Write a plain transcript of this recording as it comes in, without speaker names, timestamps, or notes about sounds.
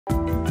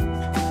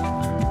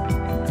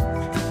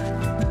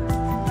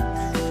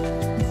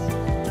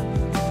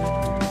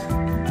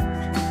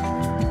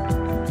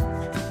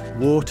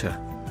water.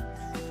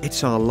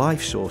 It's our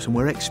life source and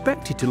we're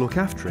expected to look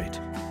after it.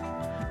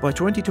 By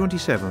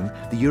 2027,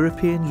 the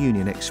European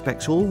Union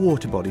expects all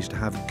water bodies to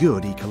have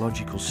good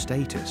ecological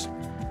status.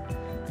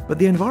 But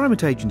the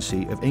Environment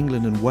Agency of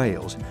England and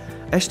Wales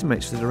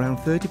estimates that around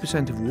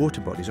 30% of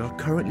water bodies are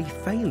currently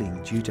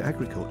failing due to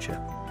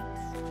agriculture.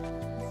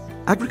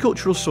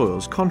 Agricultural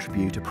soils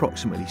contribute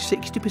approximately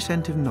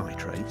 60% of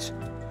nitrates,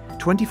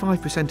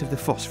 25% of the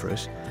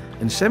phosphorus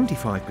and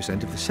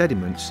 75% of the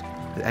sediments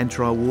that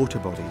enter our water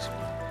bodies,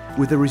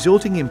 with a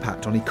resulting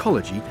impact on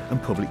ecology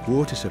and public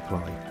water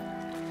supply.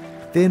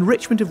 The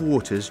enrichment of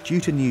waters due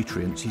to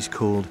nutrients is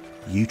called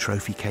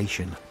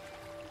eutrophication.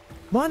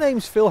 My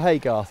name's Phil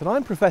Haygarth and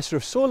I'm Professor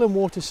of Soil and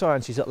Water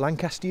Sciences at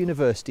Lancaster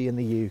University in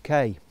the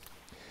UK.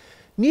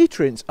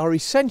 Nutrients are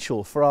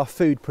essential for our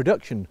food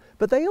production,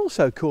 but they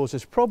also cause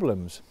us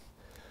problems.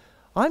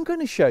 I'm going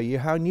to show you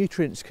how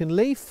nutrients can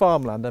leave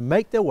farmland and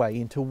make their way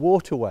into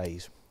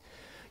waterways.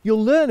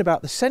 You'll learn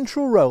about the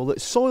central role that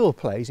soil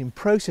plays in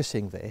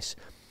processing this,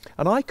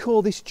 and I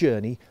call this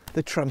journey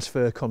the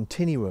transfer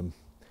continuum.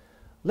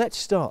 Let's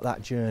start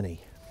that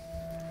journey.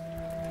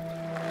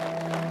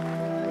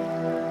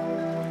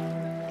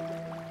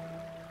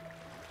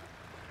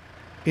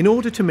 In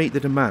order to meet the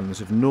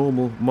demands of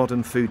normal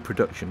modern food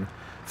production,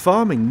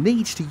 farming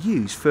needs to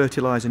use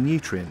fertiliser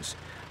nutrients,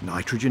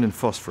 nitrogen and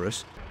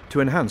phosphorus,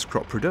 to enhance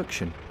crop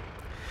production.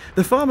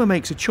 The farmer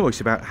makes a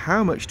choice about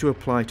how much to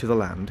apply to the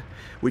land,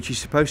 which is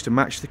supposed to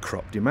match the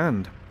crop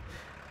demand.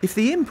 If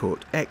the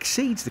input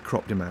exceeds the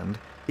crop demand,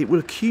 it will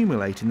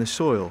accumulate in the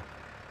soil,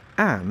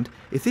 and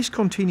if this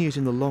continues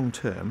in the long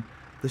term,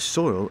 the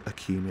soil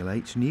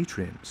accumulates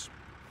nutrients.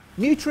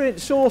 Nutrient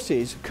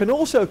sources can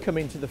also come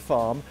into the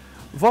farm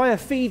via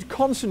feed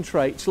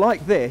concentrates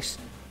like this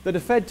that are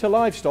fed to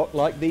livestock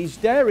like these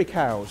dairy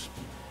cows.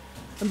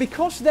 And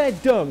because their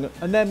dung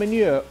and their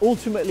manure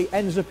ultimately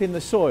ends up in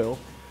the soil,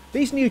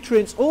 these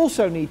nutrients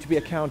also need to be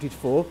accounted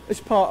for as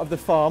part of the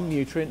farm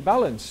nutrient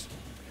balance.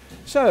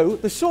 So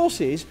the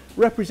sources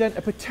represent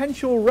a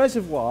potential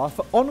reservoir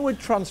for onward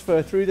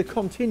transfer through the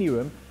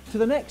continuum to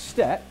the next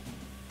step,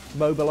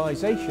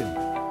 mobilisation.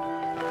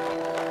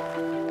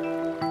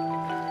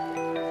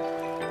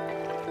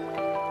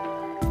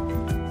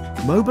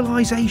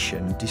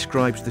 Mobilisation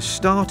describes the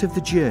start of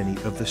the journey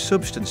of the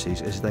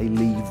substances as they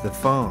leave the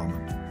farm.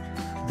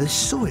 The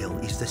soil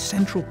is the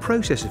central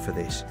processor for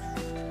this.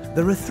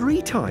 There are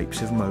three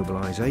types of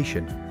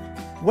mobilisation.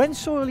 When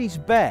soil is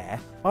bare,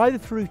 either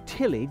through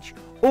tillage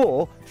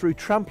or through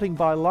trampling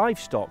by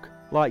livestock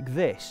like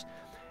this,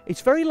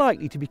 it's very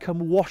likely to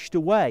become washed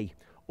away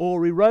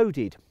or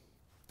eroded.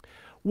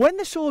 When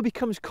the soil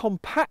becomes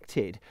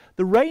compacted,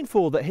 the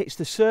rainfall that hits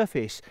the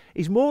surface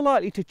is more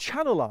likely to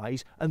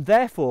channelise and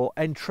therefore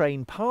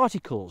entrain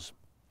particles.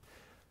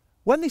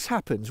 When this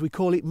happens, we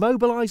call it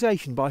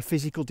mobilisation by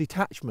physical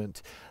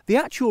detachment, the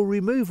actual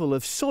removal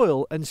of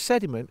soil and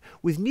sediment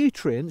with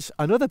nutrients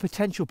and other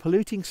potential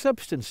polluting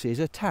substances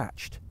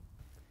attached.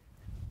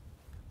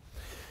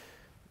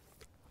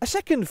 A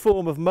second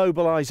form of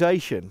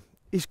mobilisation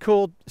is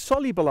called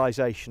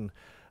solubilisation,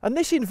 and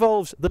this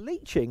involves the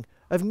leaching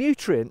of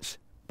nutrients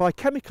by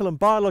chemical and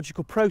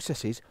biological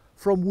processes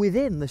from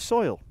within the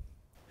soil.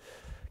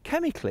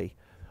 Chemically,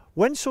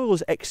 when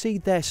soils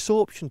exceed their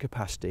sorption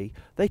capacity,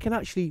 they can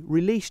actually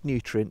release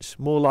nutrients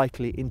more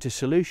likely into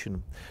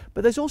solution.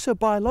 But there's also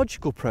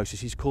biological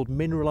processes called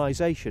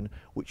mineralisation,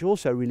 which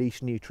also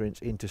release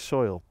nutrients into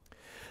soil.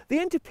 The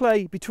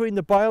interplay between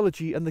the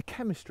biology and the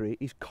chemistry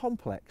is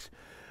complex,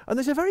 and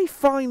there's a very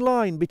fine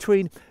line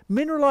between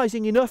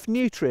mineralising enough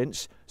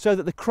nutrients so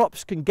that the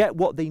crops can get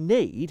what they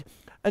need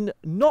and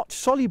not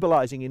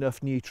solubilising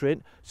enough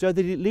nutrient so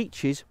that it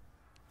leaches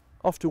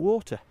off to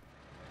water.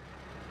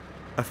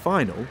 A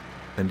final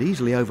and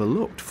easily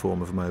overlooked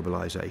form of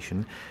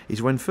mobilisation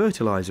is when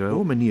fertiliser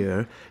or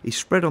manure is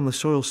spread on the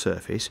soil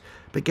surface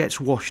but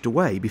gets washed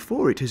away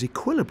before it has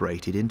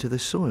equilibrated into the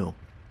soil.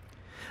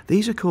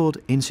 These are called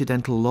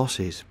incidental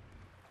losses.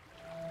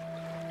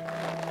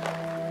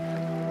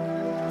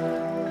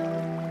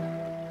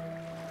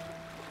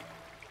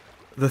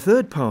 The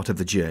third part of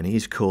the journey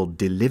is called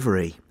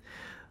delivery.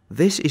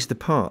 This is the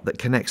part that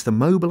connects the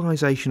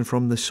mobilisation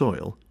from the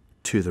soil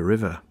to the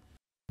river.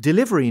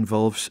 Delivery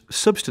involves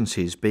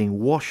substances being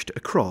washed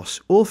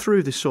across or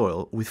through the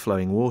soil with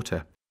flowing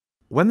water.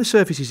 When the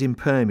surface is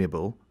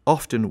impermeable,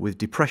 often with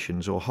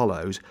depressions or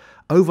hollows,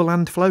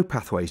 overland flow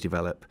pathways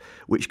develop,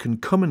 which can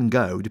come and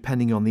go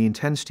depending on the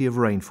intensity of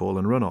rainfall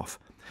and runoff,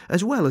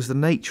 as well as the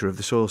nature of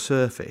the soil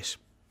surface.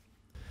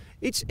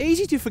 It's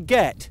easy to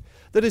forget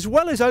that as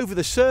well as over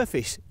the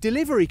surface,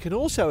 delivery can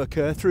also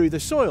occur through the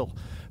soil,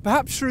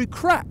 perhaps through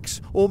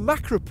cracks or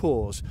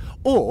macropores,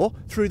 or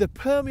through the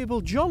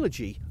permeable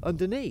geology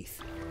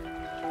underneath.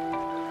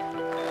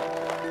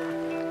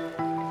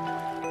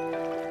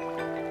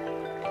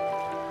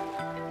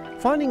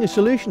 Finding a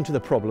solution to the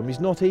problem is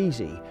not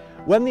easy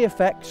when the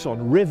effects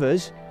on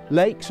rivers,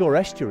 lakes or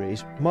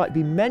estuaries might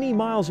be many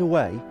miles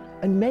away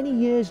and many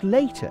years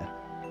later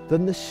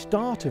than the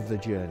start of the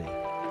journey.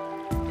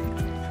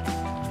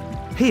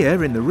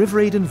 Here in the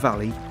River Eden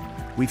Valley,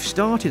 We've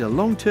started a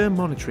long-term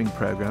monitoring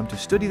programme to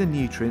study the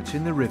nutrients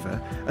in the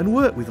river and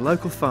work with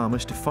local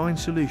farmers to find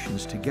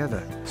solutions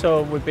together.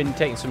 So we've been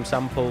taking some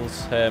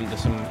samples, there's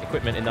some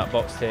equipment in that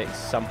box takes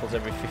samples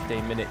every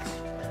 15 minutes.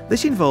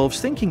 This involves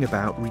thinking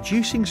about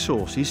reducing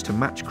sources to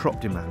match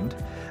crop demand,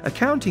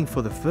 accounting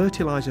for the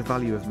fertiliser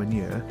value of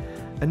manure,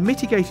 and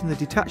mitigating the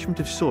detachment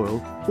of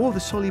soil or the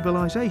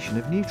solubilisation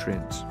of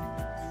nutrients.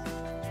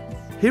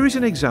 Here is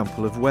an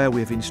example of where we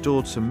have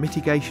installed some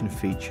mitigation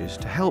features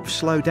to help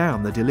slow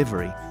down the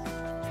delivery,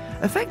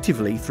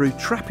 effectively through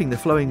trapping the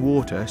flowing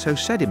water so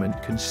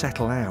sediment can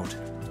settle out.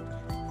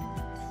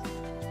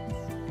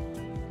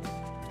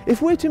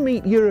 If we're to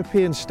meet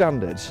European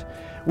standards,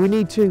 we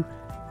need to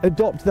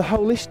adopt the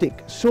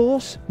holistic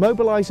source,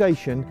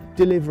 mobilisation,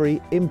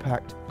 delivery,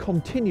 impact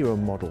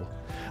continuum model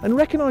and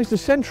recognise the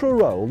central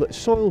role that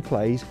soil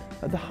plays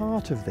at the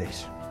heart of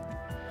this.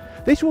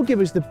 This will give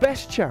us the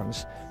best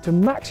chance to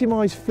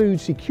maximise food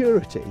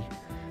security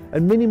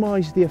and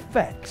minimise the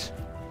effects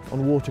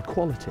on water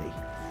quality.